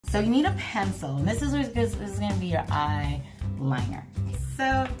So you need a pencil, and this is going to be your eyeliner.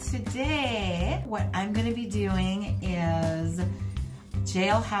 So today, what I'm going to be doing is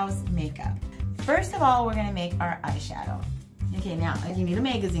jailhouse makeup. First of all, we're going to make our eyeshadow. Okay, now you need a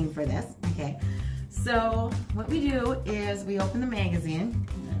magazine for this. Okay, so what we do is we open the magazine.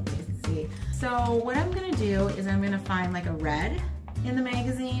 Let's see. So what I'm going to do is I'm going to find like a red in the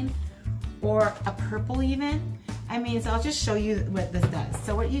magazine or a purple even. I mean, so I'll just show you what this does.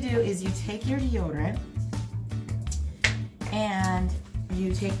 So what you do is you take your deodorant and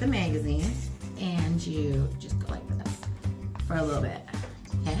you take the magazine and you just go like this for a little bit,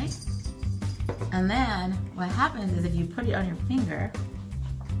 okay? And then what happens is if you put it on your finger,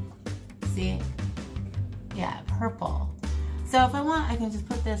 see? Yeah, purple. So if I want, I can just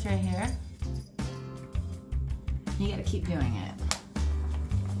put this right here. You gotta keep doing it.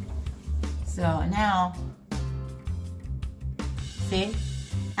 So now, see?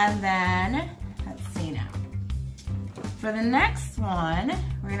 And then, let's see now. For the next one,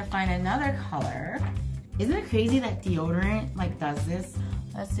 we're gonna find another color. Isn't it crazy that deodorant like does this?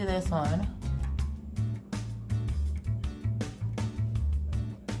 Let's do this one.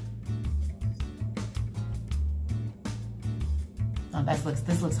 Oh,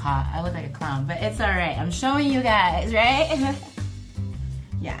 this looks hot. I look like a clown, but it's all right. I'm showing you guys, right?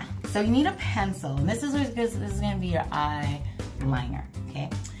 Yeah. So you need a pencil, and this is going to be your eyeliner. Okay.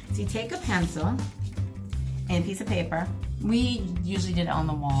 So you take a pencil and a piece of paper. We usually did it on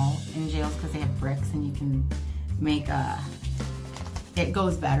the wall in jails because they have bricks, and you can make it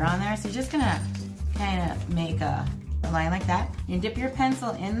goes better on there. So you're just gonna kind of make a line like that. You dip your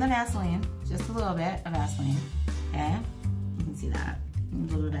pencil in the Vaseline, just a little bit of Vaseline. Okay. You can see that, a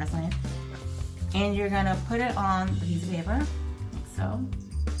little bit of Vaseline. And you're gonna put it on the piece of paper, like so.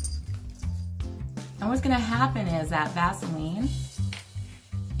 And what's gonna happen is that Vaseline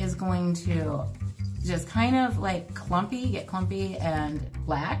is going to just kind of like get clumpy and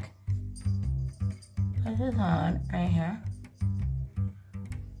black. Put this on right here,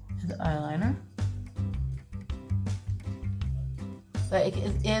 the eyeliner. But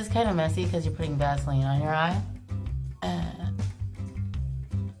it is kind of messy because you're putting Vaseline on your eye.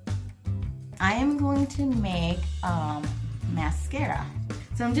 I am going to make mascara.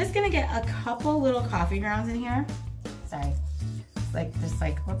 So I'm just gonna get a couple little coffee grounds in here. Sorry,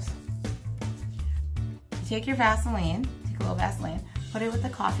 whoops. You take your Vaseline, take a little Vaseline, put it with the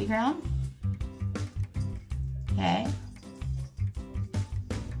coffee ground. Okay.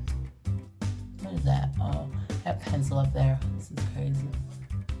 What is that? Oh, that pencil up there. This is crazy.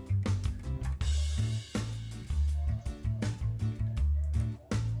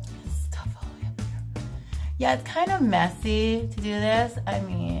 Yeah, it's kind of messy to do this. I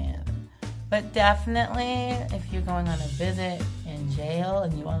mean, but definitely if you're going on a visit in jail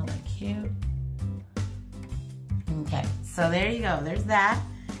and you want to look cute. Okay, so there you go. There's that.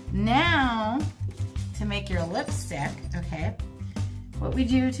 Now, to make your lipstick, okay, what we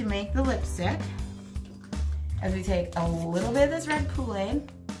do to make the lipstick is we take a little bit of this red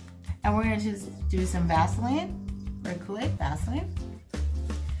Kool-Aid and we're going to just do some Vaseline, red Kool-Aid, Vaseline,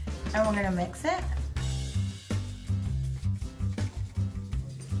 and we're going to mix it.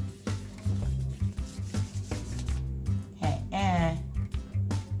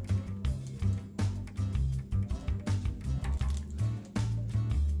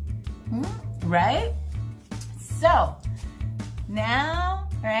 Right? So, now,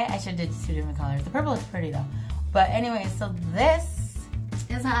 right, I should have did 2 different colors. The purple is pretty though. But anyway, so this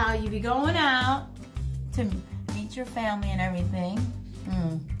is how you be going out to meet your family and everything.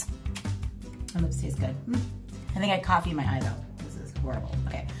 My lips taste good. I think I had coffee in my eye though. This is horrible.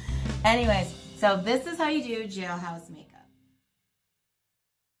 Okay. Anyways, so this is how you do jailhouse makeup.